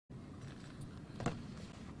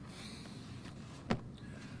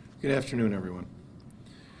Good afternoon, everyone.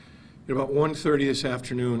 At about 1:30 this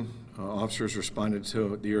afternoon, officers responded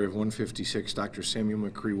to the area of 156 Dr. Samuel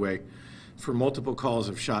McCree Way for multiple calls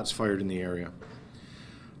of shots fired in the area.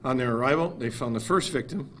 On their arrival, they found the first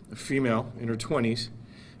victim, a female in her 20s,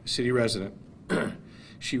 a city resident.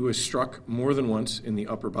 She was struck more than once in the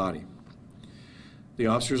upper body. The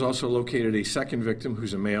officers also located a second victim,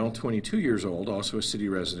 who's a male, 22 years old, also a city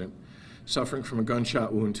resident, suffering from a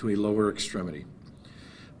gunshot wound to a lower extremity.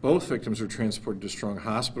 Both victims were transported to Strong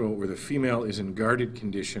Hospital, where the female is in guarded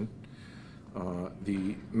condition.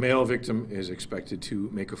 The male victim is expected to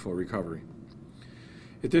make a full recovery.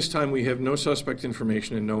 At this time, we have no suspect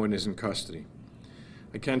information and no one is in custody.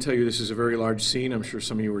 I can tell you this is a very large scene. I'm sure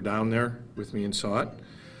some of you were down there with me and saw it.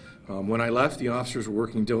 When I left, the officers were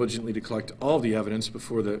working diligently to collect all the evidence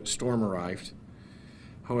before the storm arrived.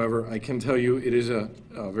 However, I can tell you it is a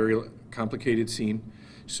very complicated scene.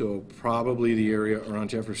 So probably the area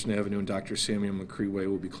around Jefferson Avenue and Dr. Samuel McCree Way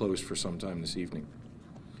will be closed for some time this evening.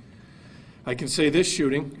 I can say this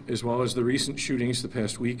shooting, as well as the recent shootings the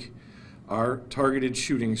past week, are targeted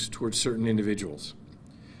shootings towards certain individuals.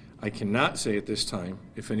 I cannot say at this time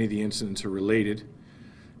if any of the incidents are related,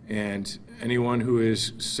 and anyone who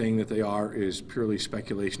is saying that they are is purely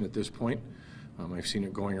speculation at this point. I've seen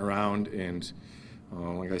it going around, and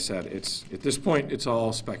like I said, at this point it's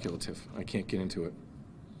all speculative. I can't get into it.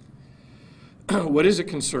 What is a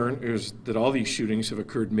concern is that all these shootings have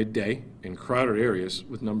occurred midday in crowded areas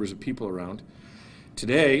with numbers of people around.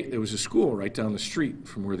 Today, there was a school right down the street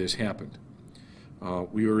from where this happened.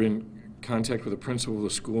 We were in contact with the principal of the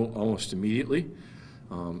school almost immediately.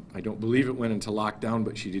 I don't believe it went into lockdown,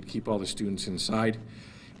 but she did keep all the students inside.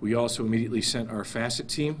 We also immediately sent our FACET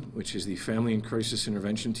team, which is the Family and Crisis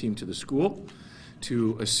Intervention team, to the school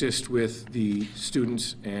to assist with the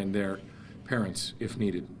students and their parents if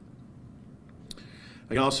needed.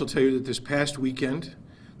 I can also tell you that this past weekend,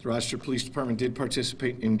 the Rochester Police Department did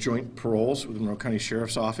participate in joint patrols with the Monroe County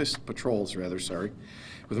Sheriff's Office, with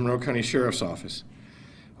the Monroe County Sheriff's Office.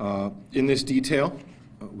 In this detail,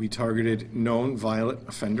 we targeted known violent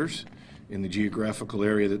offenders in the geographical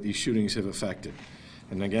area that these shootings have affected.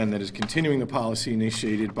 And again, that is continuing the policy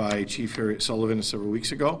initiated by Chief Harriet Sullivan several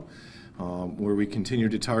weeks ago, where we continue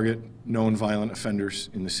to target known violent offenders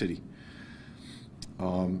in the city.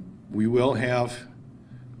 We will have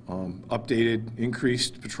updated,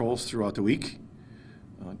 increased patrols throughout the week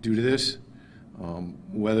due to this.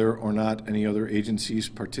 Whether or not any other agencies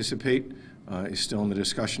participate is still in the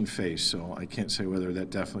discussion phase, so I can't say whether that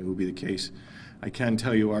definitely will be the case. I can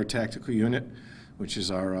tell you our tactical unit, which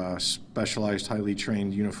is our specialized, highly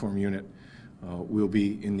trained uniform unit, will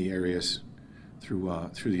be in the areas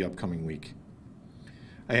through the upcoming week.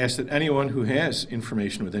 I ask that anyone who has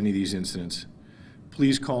information with any of these incidents,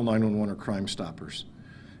 please call 911 or Crime Stoppers.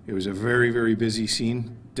 It was a very, very busy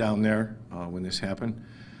scene down there when this happened.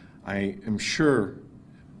 I am sure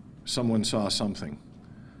someone saw something.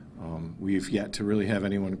 We've yet to really have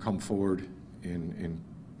anyone come forward in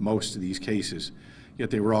most of these cases, yet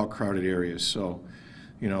they were all crowded areas. So,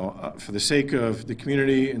 you know, for the sake of the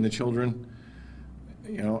community and the children,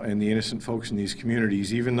 you know, and the innocent folks in these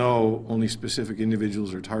communities, even though only specific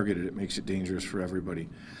individuals are targeted, it makes it dangerous for everybody.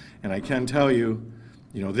 And I can tell you,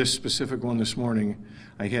 you know, this specific one this morning,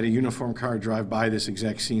 I had a uniformed car drive by this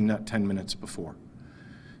exact scene not 10 minutes before.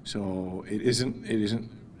 So it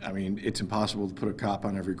isn't, I mean, it's impossible to put a cop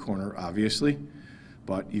on every corner, obviously,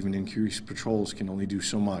 but even increased patrols can only do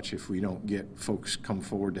so much if we don't get folks come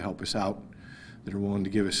forward to help us out that are willing to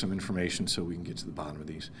give us some information so we can get to the bottom of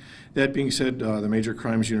these. That being said, the Major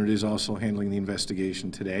Crimes Unit is also handling the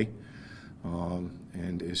investigation today,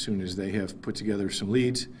 and as soon as they have put together some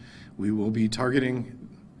leads, we will be targeting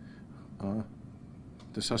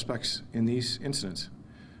the suspects in these incidents.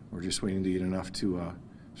 We're just waiting to get enough to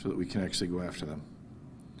so that we can actually go after them.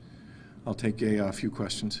 I'll take a few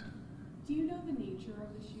questions. Do you know the nature of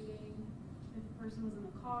the shooting? If the person was in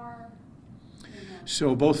the car?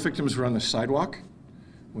 So both victims were on the sidewalk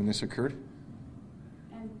when this occurred.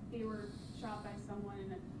 And they were shot by someone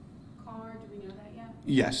in a car? Do we know that yet?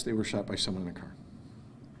 Yes, they were shot by someone in a car.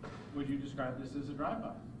 Would you describe this as a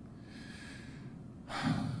drive-by?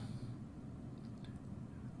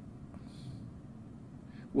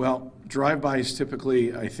 Well, drive-bys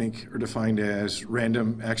typically, I think, are defined as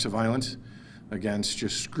random acts of violence against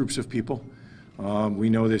just groups of people. We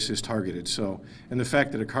know this is targeted. So, and the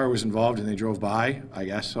fact that a car was involved and they drove by, I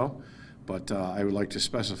guess so. But I would like to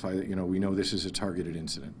specify that, you know, we know this is a targeted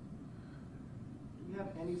incident. Do you have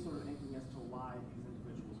any sort of inkling as to why these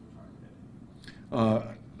individuals were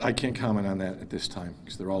targeted? I can't comment on that at this time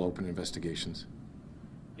because they're all open investigations.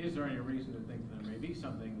 Is there any reason to think there may be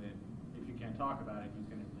something that talk about it, you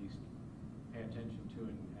can at least pay attention to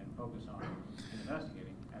and focus on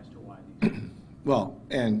investigating as to why these. Well,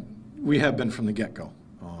 and we have been from the get-go.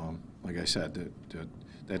 Like I said,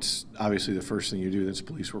 that's obviously the first thing you do. That's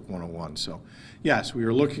Police Work 101. So, yes, we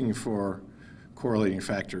were looking for correlating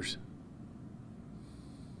factors.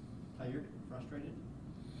 Tired, frustrated?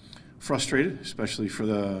 Frustrated, especially for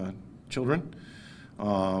the children.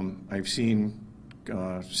 I've seen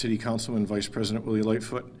City Councilman Vice President Willie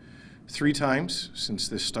Lightfoot 3 times since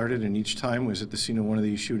this started, and each time was at the scene of one of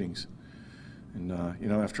these shootings. And, you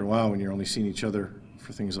know, after a while, when you're only seeing each other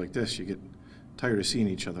for things like this, you get tired of seeing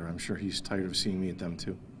each other. I'm sure he's tired of seeing me at them,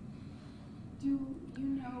 too. Do you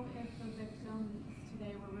know if the victims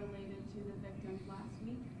today were related to the victims last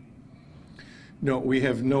week? No, we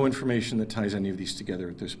have no information that ties any of these together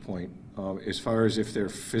at this point. As far as if they're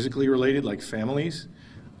physically related, like families,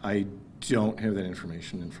 I don't have that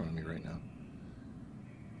information in front of me right now.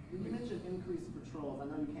 You mentioned increased patrols. I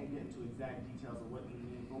know you can't get into exact details of what you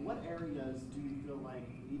mean, but what areas do you feel like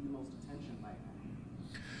need the most attention right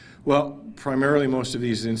now? Well, primarily most of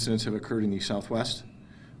these incidents have occurred in the southwest,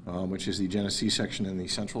 which is the Genesee section and the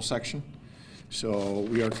central section. So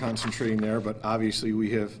we are concentrating there, but obviously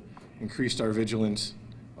we have increased our vigilance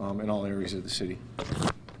in all areas of the city.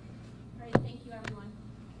 Great, thank you, everyone.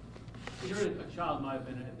 You heard a child might have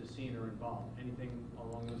been at the scene or involved. Anything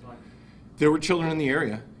along those lines? There were children in the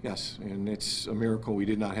area, yes, and it's a miracle we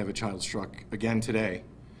did not have a child struck again today,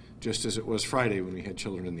 just as it was Friday when we had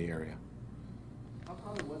children in the area. How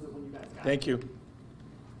crowded was it when you guys got Thank there? you.